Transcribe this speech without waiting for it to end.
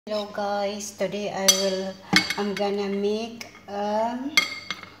Hello guys, today I'm gonna make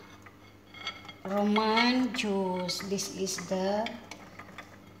Roman juice. This is the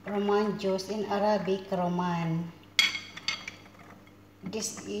Roman juice in Arabic, Roman.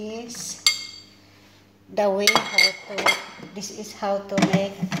 This is the way this is how to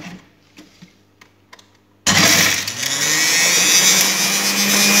make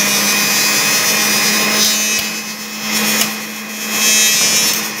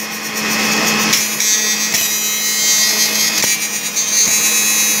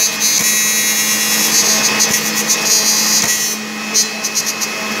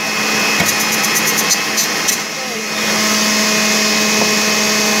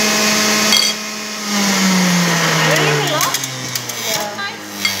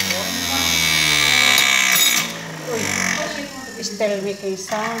still making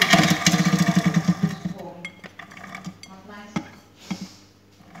sound.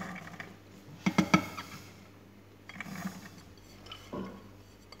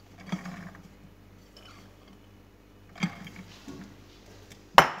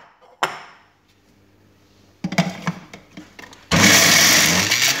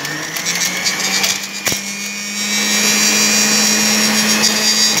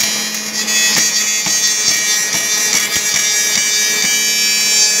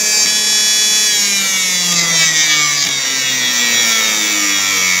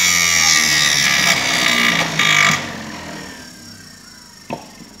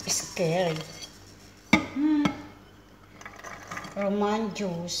 Scary. Roman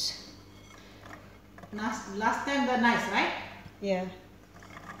juice. Last time the nice, right? Yeah.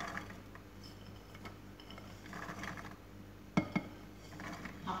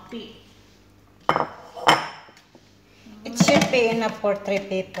 Happy. It should be enough for 3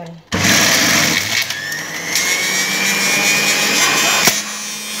 people.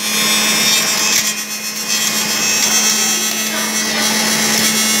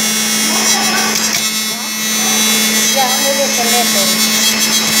 Yeah, only little.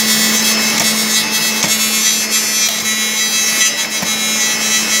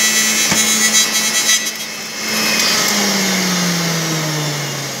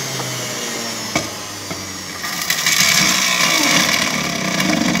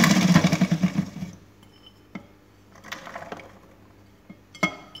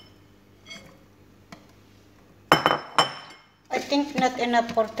 I think not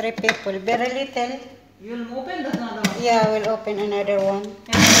enough for 3 people. Very little. You'll open the other one. Yeah, we'll open another one. Very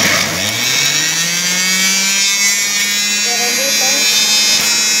little.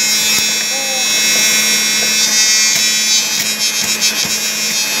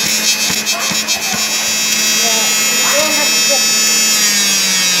 Yeah, you not just.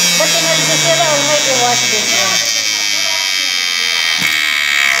 But in Algeria, already watch this one.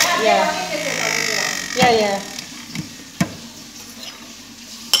 Yeah. Yeah.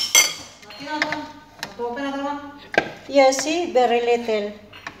 Open another one. Yeah, see, very little.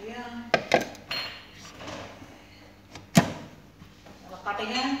 Yeah.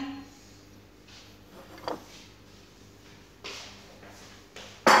 Cutting in.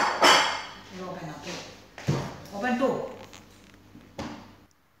 You open up. Open two.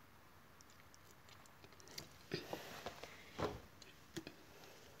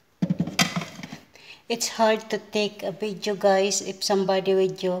 It's hard to take a video, guys, if somebody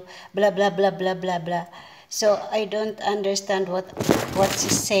with you, blah, blah, blah, blah, blah, blah. So, I don't understand what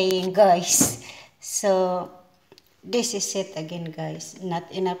she's saying, guys. So, this is it again, guys. Not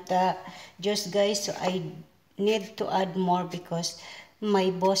enough the juice, guys. So, I need to add more because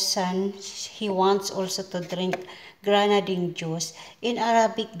my boss son, he wants also to drink grenadine juice. In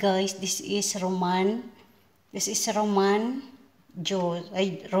Arabic, guys, this is Roman. This is Roman juice,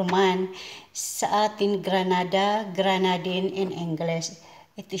 ay Roman. Sa atin, Granada, grenadine in English.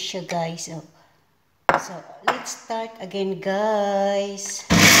 Ito siya, guys. So, let's start again, guys.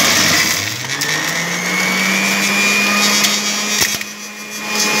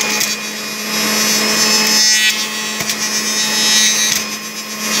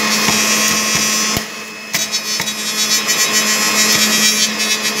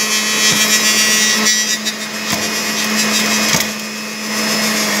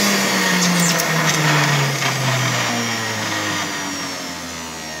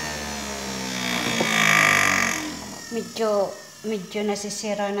 Medyo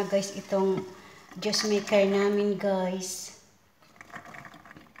nasisira na, guys, itong juice maker namin, guys.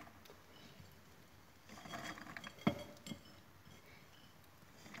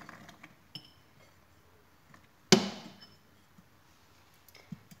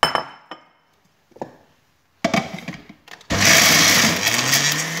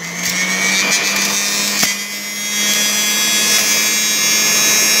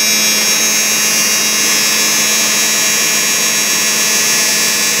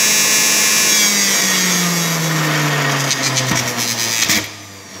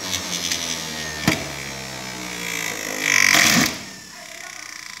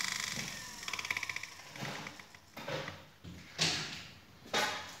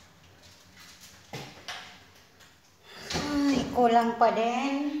 pa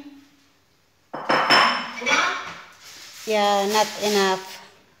din. Kurang? Yeah, not enough.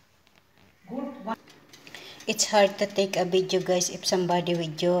 Good. It's hard to take a video, guys, if somebody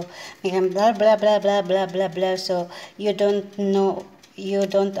with you become blah blah blah blah blah blah blah. So you don't know, you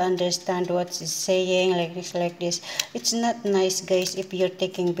don't understand what she's saying, like this. It's not nice, guys, if you're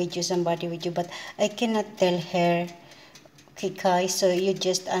taking video somebody with you. But I cannot tell her. Okay, guys. So you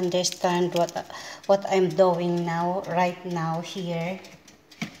just understand what I'm doing now, right now here.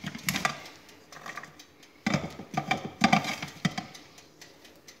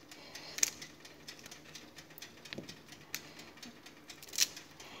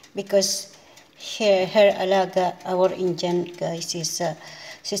 Because her alaga, our Indian, guys, is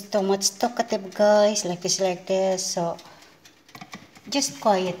she's too much talkative, guys, like this. So just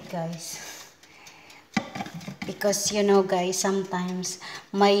quiet, guys, because you know, guys, sometimes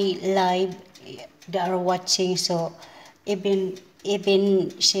my live they are watching, so even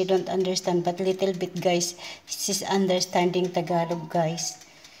she don't understand, but little bit, guys, she's understanding Tagalog, guys.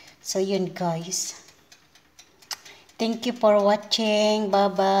 So yun, guys. Thank you for watching. Bye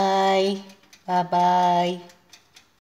bye. Bye bye.